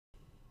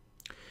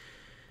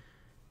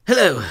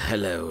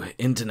Hello,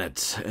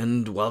 Internet,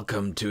 and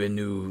welcome to a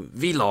new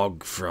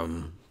vlog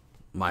from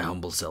my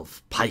humble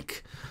self,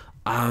 Pike.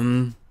 Why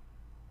am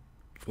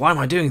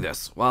I doing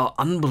this? Well,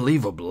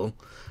 unbelievable.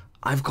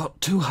 I've got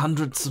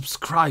 200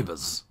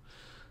 subscribers.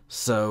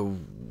 So,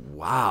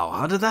 wow,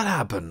 how did that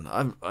happen?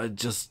 I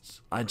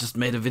just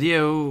made a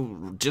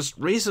video just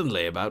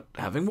recently about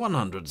having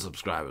 100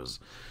 subscribers.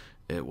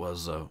 It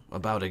was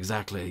about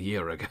exactly a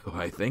year ago,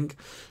 I think,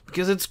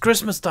 because it's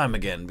Christmas time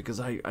again, because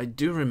I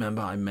do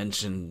remember I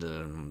mentioned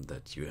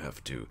that you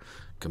have to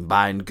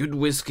combine good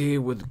whiskey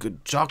with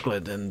good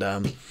chocolate, and,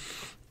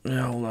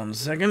 yeah, hold on a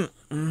second.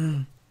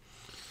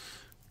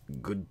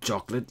 Good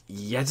chocolate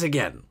yet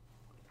again.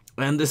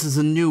 And this is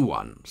a new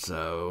one,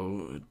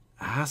 so it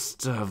has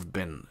to have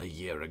been a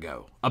year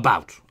ago.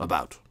 About,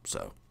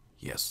 so,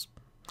 yes.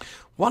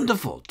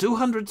 Wonderful,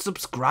 200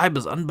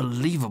 subscribers,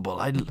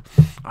 unbelievable.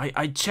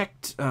 I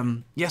checked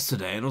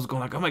yesterday and I was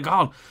going like, oh my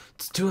god,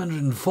 it's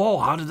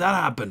 204, how did that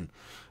happen?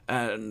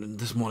 And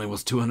this morning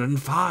was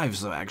 205,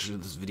 so actually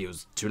this video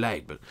is too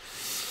late, but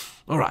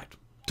alright,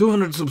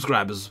 200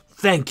 subscribers,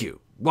 thank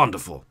you,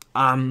 wonderful.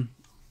 Alrighty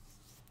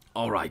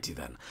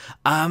then.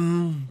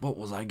 What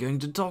was I going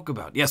to talk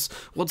about? Yes,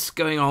 what's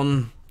going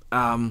on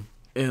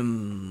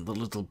in the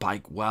little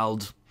Pike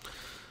world?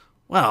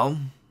 Well,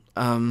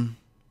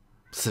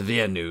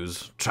 severe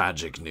news,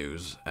 tragic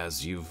news,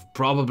 as you've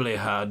probably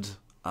heard.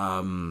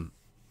 The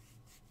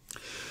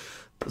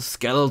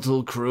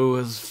skeletal crew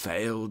has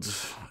failed,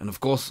 and of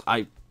course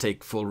I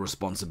take full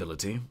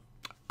responsibility.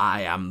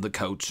 I am the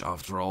coach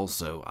after all,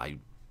 so I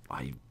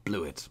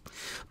blew it.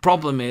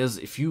 Problem is,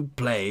 if you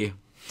play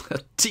a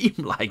team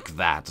like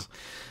that,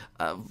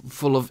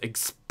 full of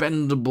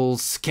expendable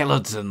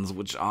skeletons,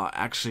 which are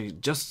actually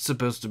just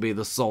supposed to be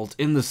the salt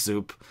in the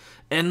soup,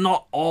 and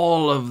not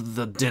all of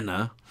the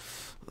dinner,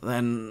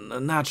 then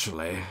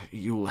naturally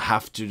you'll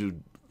have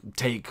to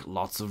take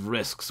lots of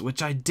risks,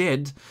 which I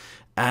did,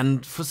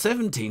 and for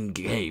 17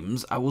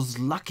 games I was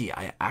lucky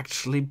I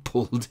actually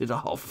pulled it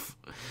off.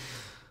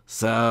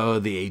 So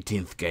the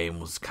 18th game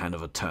was kind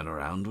of a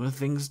turnaround where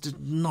things did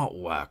not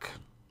work.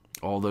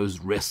 All those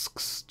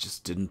risks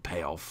just didn't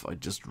pay off. I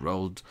just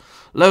rolled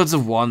loads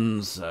of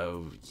ones,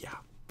 so yeah,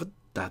 but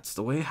that's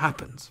the way it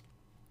happens.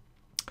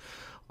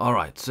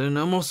 Alright, so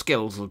no more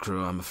skeletal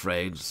crew, I'm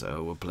afraid.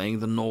 So we're playing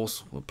the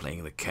Norse, we're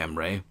playing the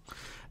Khmer,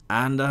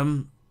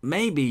 and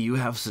maybe you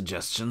have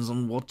suggestions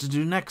on what to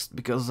do next,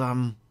 because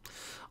I'm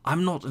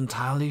not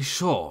entirely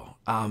sure.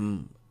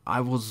 I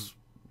was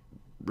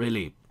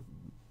really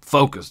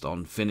focused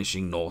on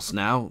finishing Norse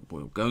now.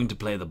 We're going to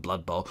play the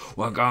Blood Bowl,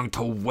 we're going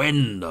to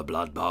win the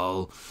Blood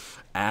Bowl,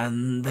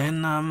 and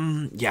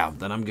then, yeah,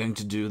 then I'm going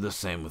to do the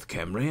same with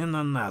Khmer, and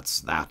then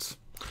that's that.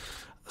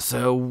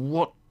 So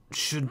what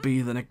should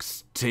be the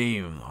next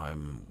team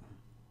I'm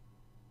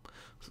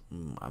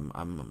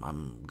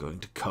going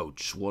to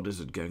coach? What is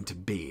it going to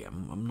be?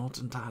 I'm not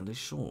entirely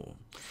sure.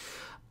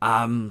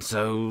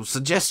 So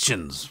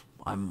suggestions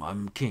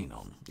I'm keen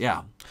on.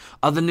 Yeah.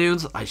 Other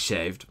news, I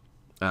shaved.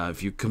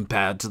 If you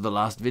compared to the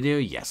last video,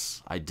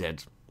 yes, I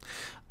did.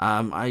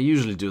 I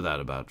usually do that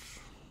about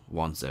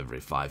once every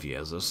 5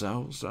 years or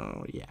so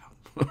yeah.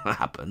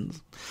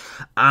 Happens.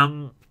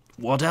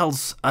 What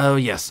else? Oh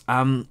yes,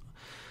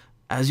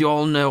 as you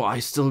all know, I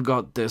still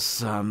got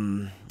this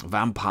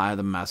Vampire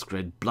the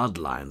Masquerade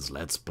Bloodlines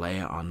Let's Play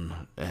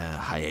on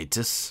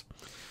hiatus.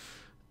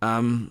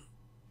 I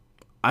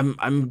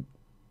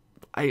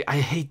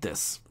hate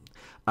this.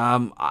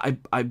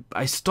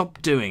 I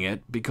stopped doing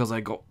it because I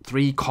got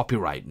 3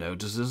 copyright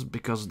notices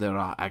because there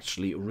are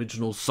actually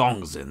original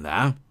songs in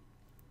there,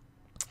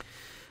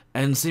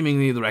 and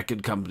seemingly the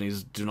record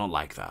companies do not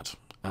like that.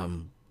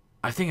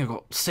 I think I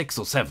got 6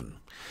 or 7.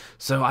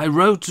 So I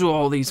wrote to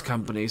all these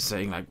companies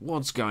saying, like,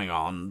 what's going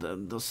on?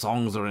 The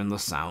songs are in the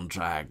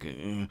soundtrack.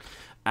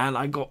 And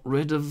I got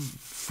rid of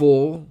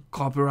 4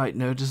 copyright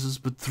notices,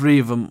 but 3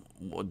 of them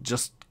were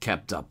just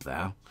kept up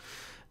there.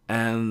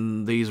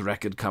 And these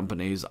record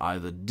companies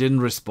either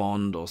didn't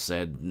respond or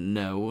said,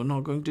 no, we're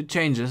not going to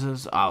change this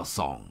as our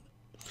song.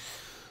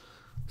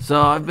 So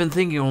I've been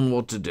thinking on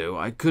what to do.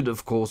 I could,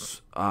 of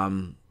course,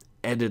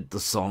 edit the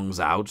songs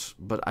out,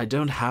 but I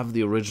don't have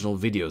the original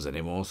videos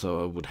anymore,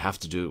 so I would have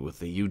to do it with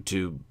the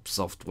YouTube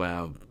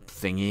software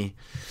thingy.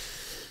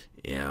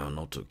 Yeah, I'm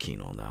not too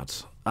keen on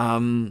that.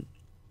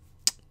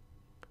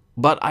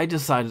 But I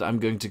decided I'm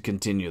going to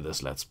continue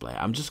this Let's Play.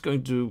 I'm just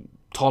going to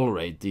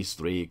tolerate these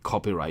 3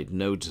 copyright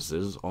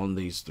notices on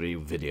these 3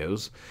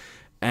 videos,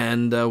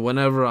 and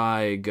whenever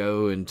I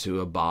go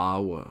into a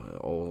bar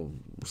or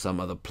some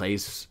other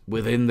place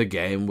within the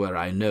game where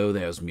I know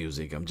there's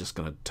music, I'm just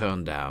going to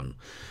turn down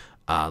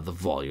the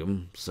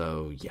volume.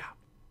 So yeah,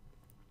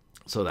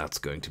 so that's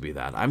going to be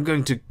that. I'm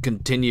going to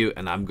continue,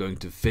 and I'm going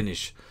to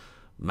finish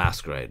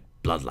Masquerade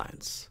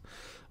Bloodlines,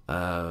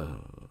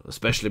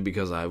 especially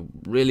because I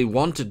really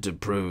wanted to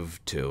prove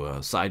to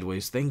a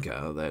sideways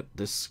thinker that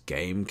this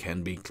game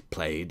can be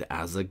played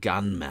as a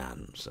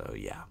gunman. So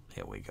yeah,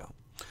 here we go.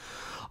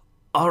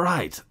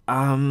 Alright,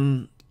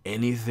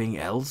 anything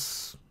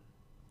else?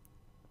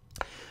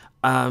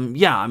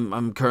 Yeah,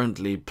 I'm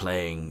currently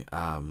playing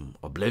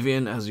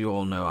Oblivion, as you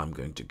all know. I'm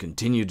going to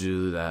continue to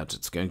do that.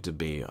 It's going to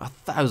be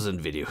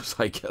 1,000 videos,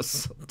 I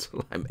guess,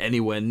 until I'm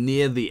anywhere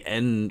near the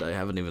end. I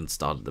haven't even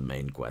started the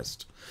main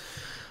quest.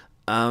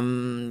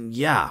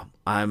 Yeah,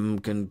 I'm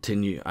going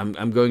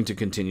to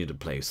continue to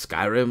play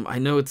Skyrim. I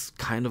know it's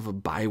kind of a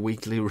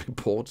bi-weekly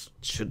report.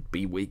 It should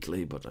be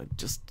weekly, but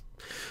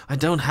I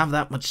don't have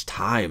that much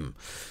time.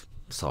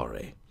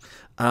 Sorry.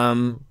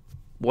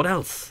 What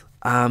else?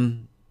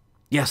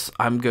 Yes,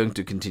 I'm going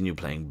to continue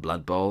playing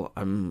Blood Bowl.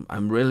 I'm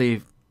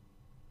really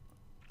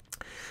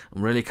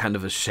kind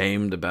of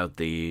ashamed about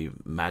the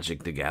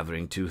Magic the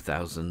Gathering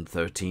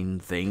 2013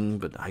 thing,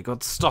 but I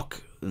got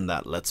stuck in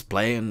that Let's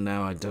Play, and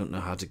now I don't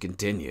know how to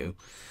continue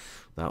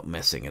without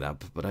messing it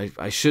up. But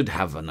I should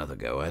have another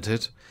go at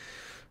it.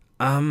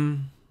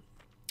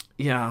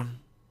 Yeah.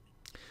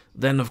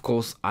 Then, of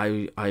course,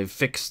 I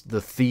fixed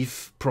the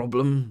Thief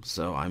problem,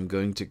 so I'm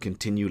going to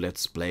continue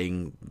Let's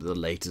Playing the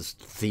latest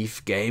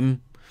Thief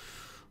game.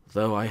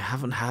 Though I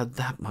haven't had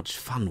that much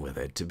fun with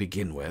it to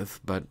begin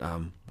with, but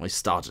I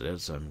started it,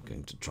 so I'm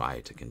going to try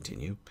to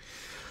continue.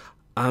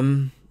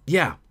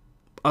 Yeah,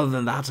 other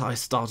than that, I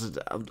started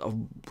a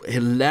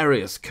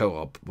hilarious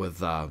co-op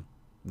with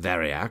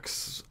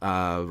Variax,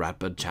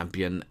 Ratbird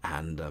Champion,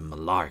 and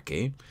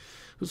Malarkey,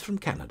 who's from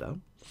Canada.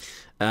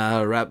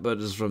 Ratbird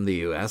is from the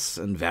US,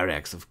 and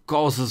Variax, of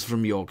course, is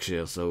from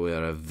Yorkshire, so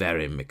we're a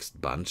very mixed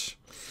bunch.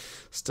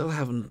 Still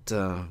haven't...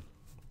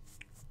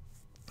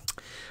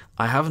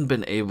 I haven't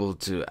been able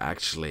to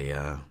actually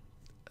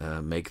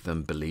make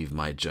them believe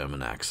my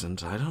German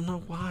accent. I don't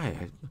know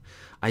why.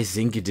 I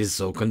think it is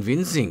so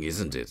convincing,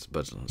 isn't it?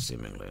 But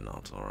seemingly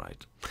not. All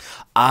right.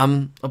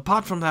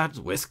 Apart from that,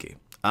 whiskey.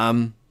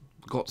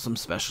 Got some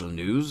special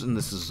news, and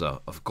this is,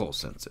 of course,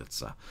 since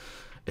it's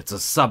a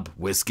sub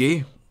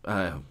whiskey.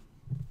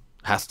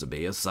 Has to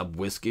be a sub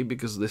whiskey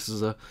because this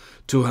is a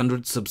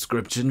 200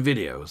 subscription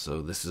video.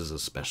 So this is a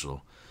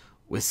special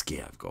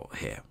whiskey I've got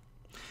here.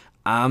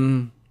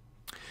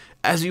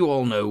 As you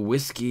all know,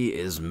 whiskey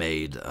is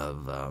made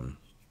of,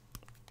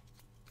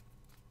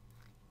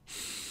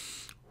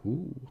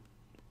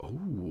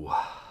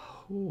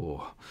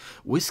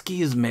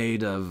 whiskey is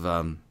made of,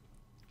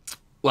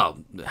 well,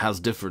 it has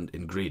different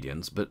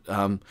ingredients, but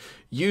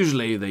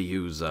usually they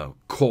use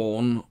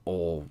corn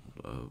or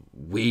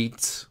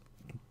wheat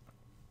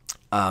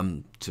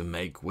to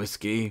make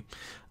whiskey.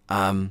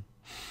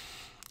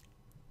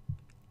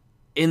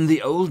 In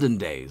the olden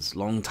days,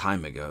 long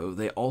time ago,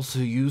 they also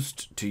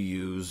used to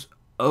use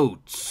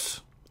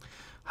oats.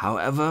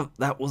 However,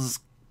 that was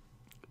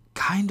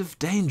kind of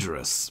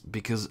dangerous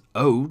because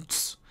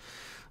oats,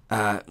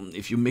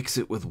 if you mix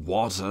it with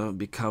water,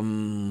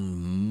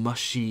 become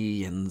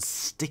mushy and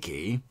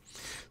sticky.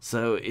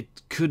 So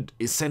it could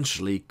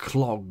essentially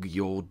clog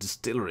your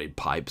distillery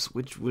pipes,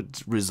 which would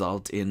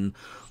result in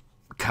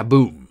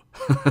kaboom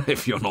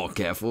if you're not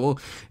careful,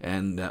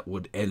 and that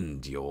would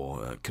end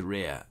your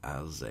career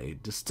as a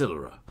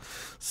distiller.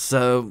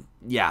 So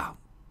yeah,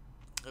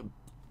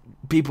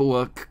 people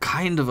were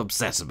kind of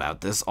upset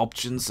about this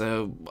option,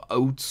 so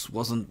oats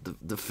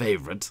wasn't the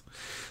favorite.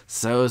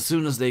 So as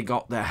soon as they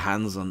got their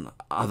hands on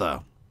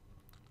other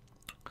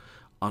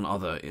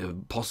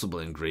possible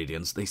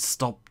ingredients, they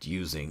stopped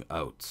using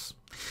oats.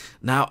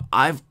 Now,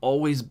 I've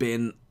always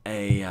been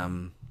a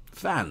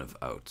fan of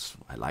oats.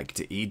 I like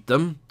to eat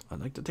them. I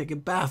like to take a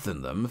bath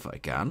in them if I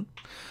can.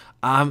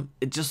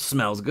 It just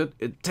smells good.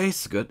 It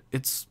tastes good.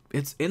 It's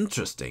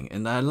interesting,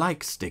 and I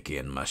like sticky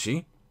and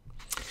mushy.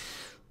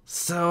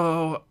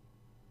 So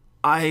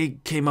I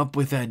came up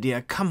with the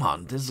idea, come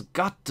on, there's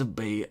got to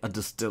be a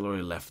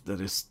distillery left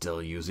that is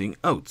still using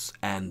oats.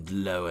 And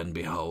lo and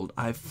behold,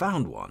 I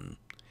found one.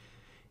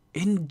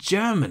 In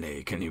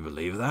Germany, can you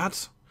believe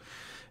that?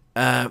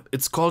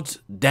 It's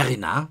called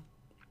Derrina.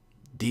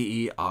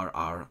 Derrina.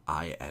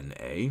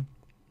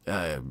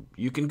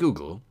 You can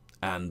Google,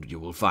 and you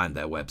will find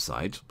their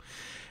website.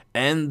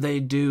 And they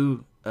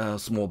do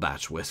small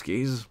batch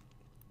whiskies.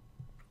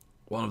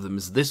 One of them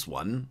is this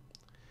one.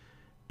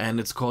 And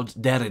it's called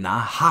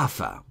Derrina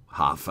Hafer.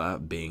 Hafer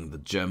being the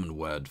German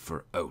word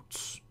for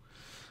oats.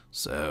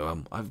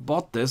 So I've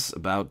bought this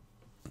about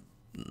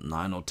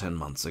 9 or 10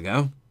 months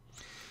ago.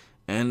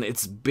 And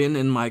it's been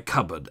in my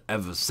cupboard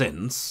ever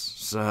since.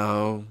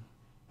 So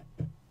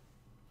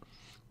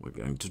we're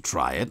going to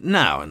try it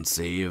now and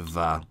see if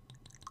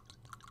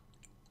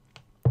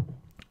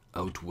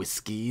oat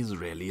whiskey is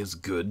really as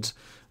good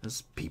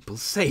as people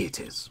say it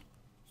is.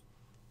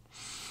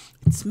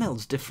 It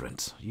smells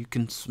different. You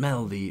can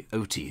smell the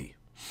oaty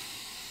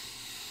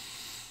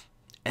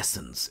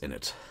essence in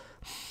it.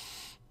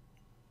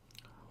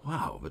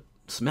 Wow, but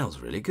it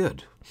smells really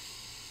good.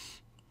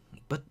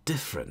 But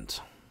different.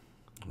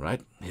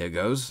 Right, here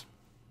goes.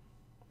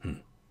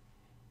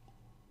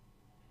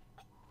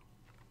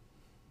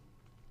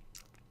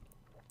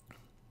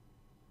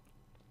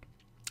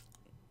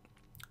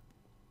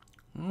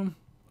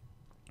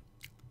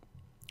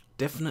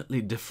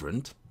 Definitely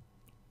different.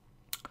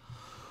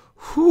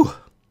 Whew.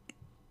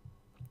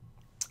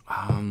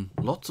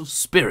 Lots of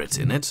spirit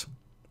in it.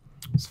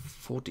 It's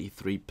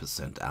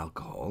 43%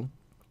 alcohol.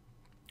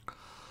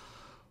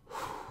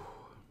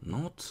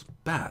 Not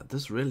bad.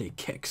 This really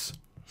kicks.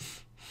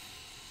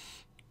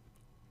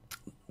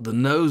 The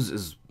nose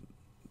is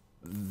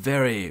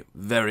very,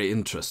 very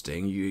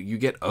interesting. You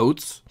get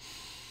oats,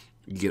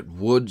 you get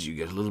wood, you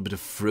get a little bit of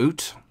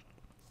fruit.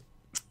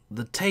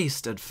 The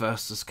taste at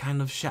first is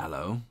kind of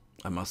shallow,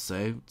 I must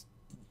say.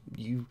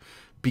 You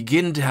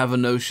begin to have a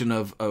notion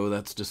of, oh,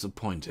 that's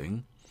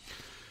disappointing.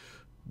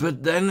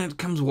 But then it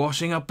comes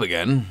washing up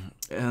again,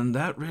 and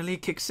that really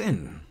kicks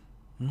in.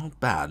 Not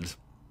bad.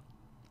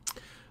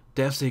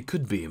 Daresay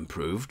could be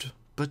improved,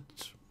 but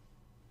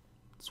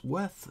it's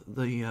worth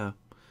the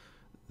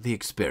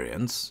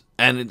experience.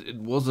 And it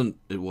wasn't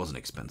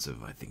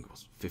expensive. I think it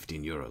was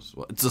 15 euros.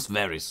 Well, it's a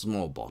very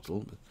small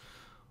bottle,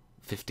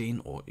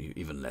 15 or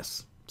even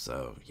less.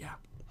 So yeah,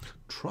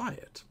 try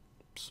it.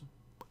 It's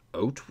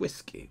oat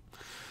whiskey.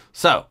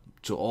 So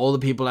to all the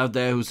people out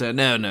there who say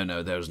no,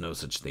 there's no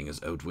such thing as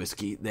oat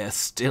whiskey, there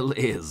still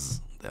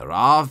is. There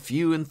are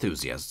few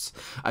enthusiasts.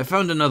 I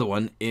found another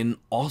one in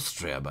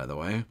Austria, by the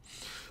way,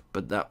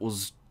 but that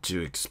was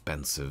too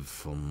expensive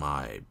for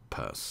my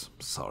purse.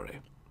 Sorry.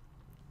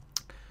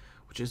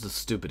 Which is a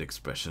stupid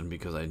expression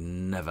because I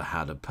never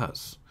had a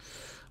purse.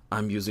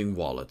 I'm using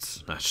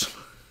wallets, actually.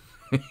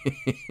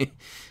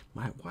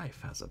 My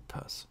wife has a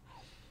purse.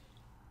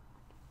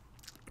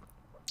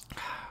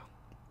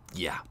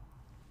 Yeah.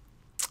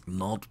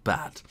 Not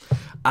bad.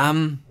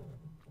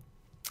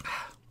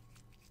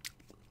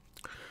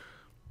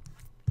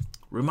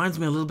 Reminds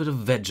me a little bit of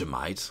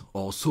Vegemite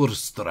or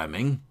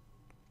Surströmming,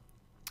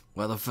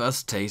 where the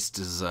first taste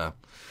is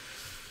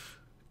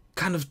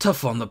kind of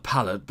tough on the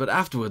palate, but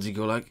afterwards you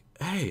go like,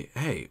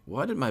 hey,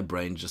 why did my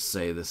brain just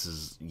say this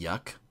is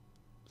yuck?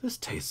 This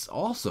tastes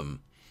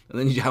awesome. And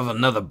then you have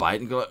another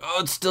bite and go like,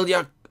 oh, it's still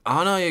yuck.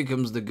 Oh no, here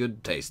comes the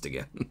good taste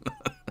again.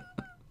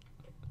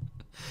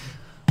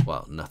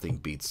 Well, nothing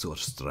beats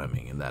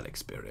Surströmming in that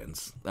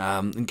experience.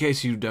 In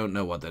case you don't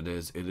know what that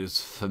is, it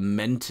is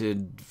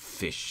fermented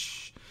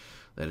fish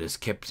that is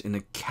kept in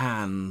a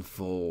can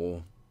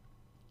for,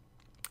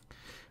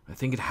 I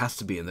think it has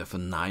to be in there for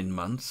 9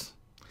 months.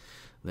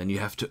 Then you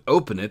have to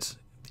open it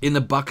in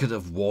a bucket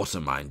of water,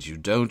 mind you.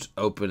 Don't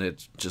open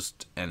it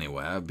just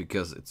anywhere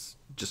because it's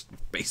just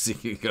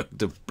basically going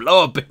to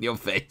blow up in your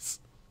face.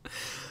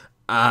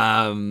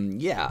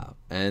 Yeah,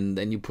 and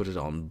then you put it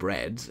on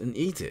bread and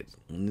eat it.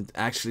 And it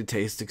actually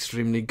tastes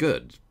extremely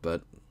good,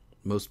 but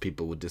most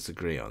people would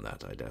disagree on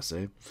that, I dare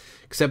say.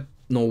 Except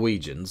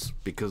Norwegians,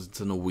 because it's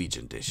a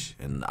Norwegian dish,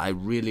 and I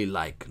really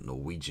like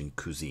Norwegian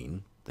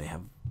cuisine. They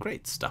have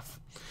great stuff.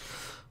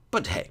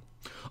 But hey,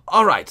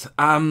 alright,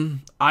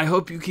 I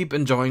hope you keep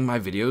enjoying my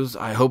videos.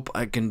 I hope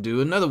I can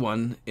do another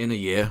one in a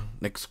year,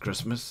 next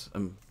Christmas.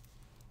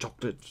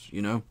 Chocolate,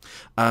 you know.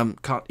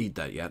 Can't eat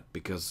that yet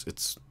because it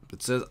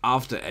says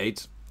after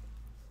 8,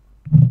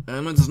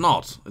 and it's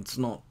not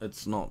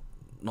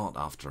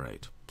after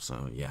 8.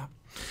 So yeah,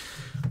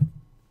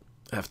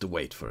 I have to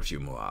wait for a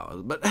few more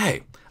hours. But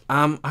hey,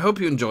 I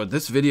hope you enjoyed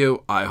this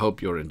video. I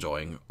hope you're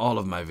enjoying all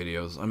of my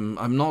videos.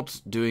 I'm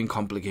not doing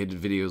complicated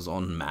videos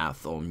on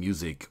math or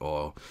music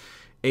or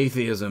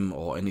atheism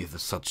or any of the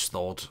such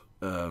thought.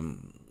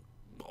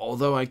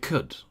 Although I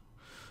could,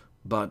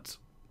 but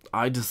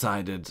I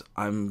decided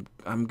I'm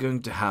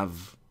going to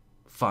have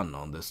fun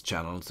on this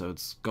channel, so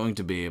it's going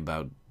to be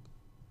about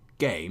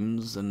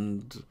games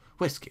and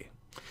whiskey.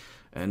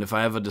 And if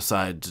I ever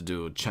decide to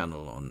do a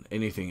channel on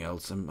anything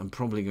else, I'm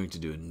probably going to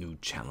do a new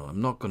channel.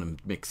 I'm not going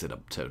to mix it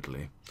up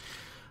totally.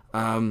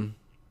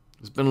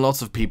 There's been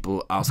lots of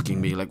people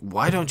asking me, like,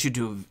 why don't you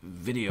do a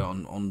video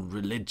on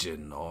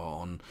religion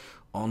or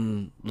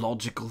on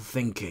logical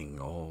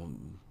thinking or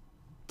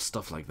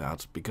stuff like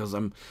that? Because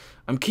I'm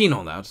keen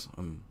on that.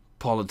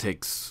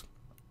 Politics,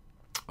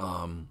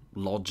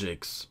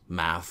 logics,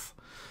 math,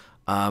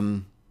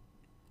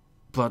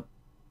 but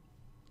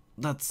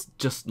that's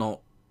just not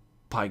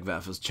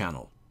Pikewerfer's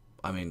channel.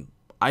 I mean,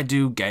 I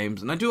do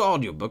games and I do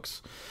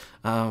audiobooks.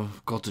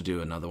 Got to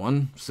do another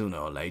one sooner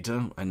or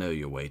later. I know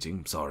you're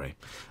waiting. Sorry.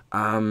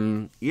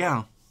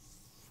 Yeah.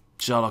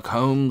 Sherlock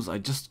Holmes. I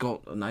just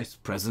got a nice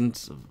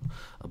present,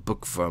 a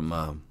book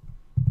from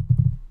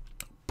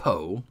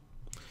Poe.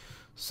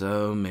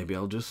 So maybe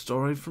I'll do a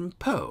story from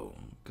Poe,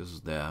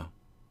 because they're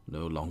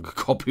no longer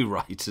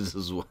copyrighted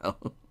as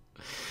well.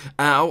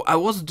 I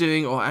was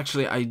doing, or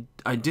actually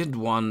I did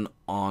one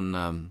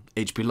on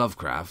H.P.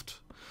 Lovecraft,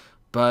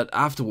 but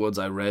afterwards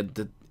I read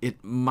that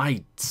it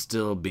might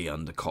still be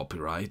under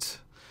copyright,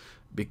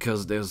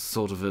 because there's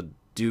sort of a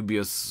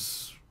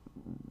dubious,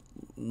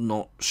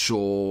 not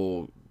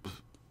sure,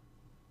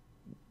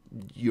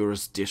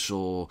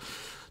 jurisdictional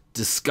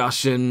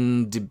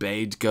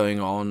debate going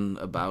on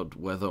about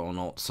whether or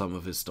not some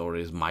of his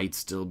stories might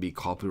still be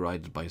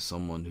copyrighted by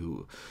someone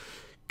who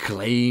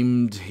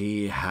claimed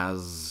he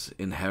has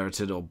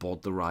inherited or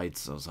bought the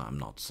rights. So I'm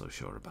not so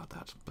sure about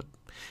that. But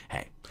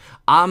hey,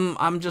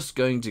 I'm just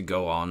going to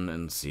go on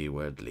and see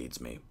where it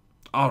leads me.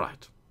 All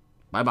right,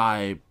 bye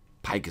bye.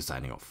 Pike is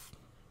signing off.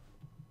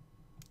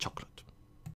 Chocolate.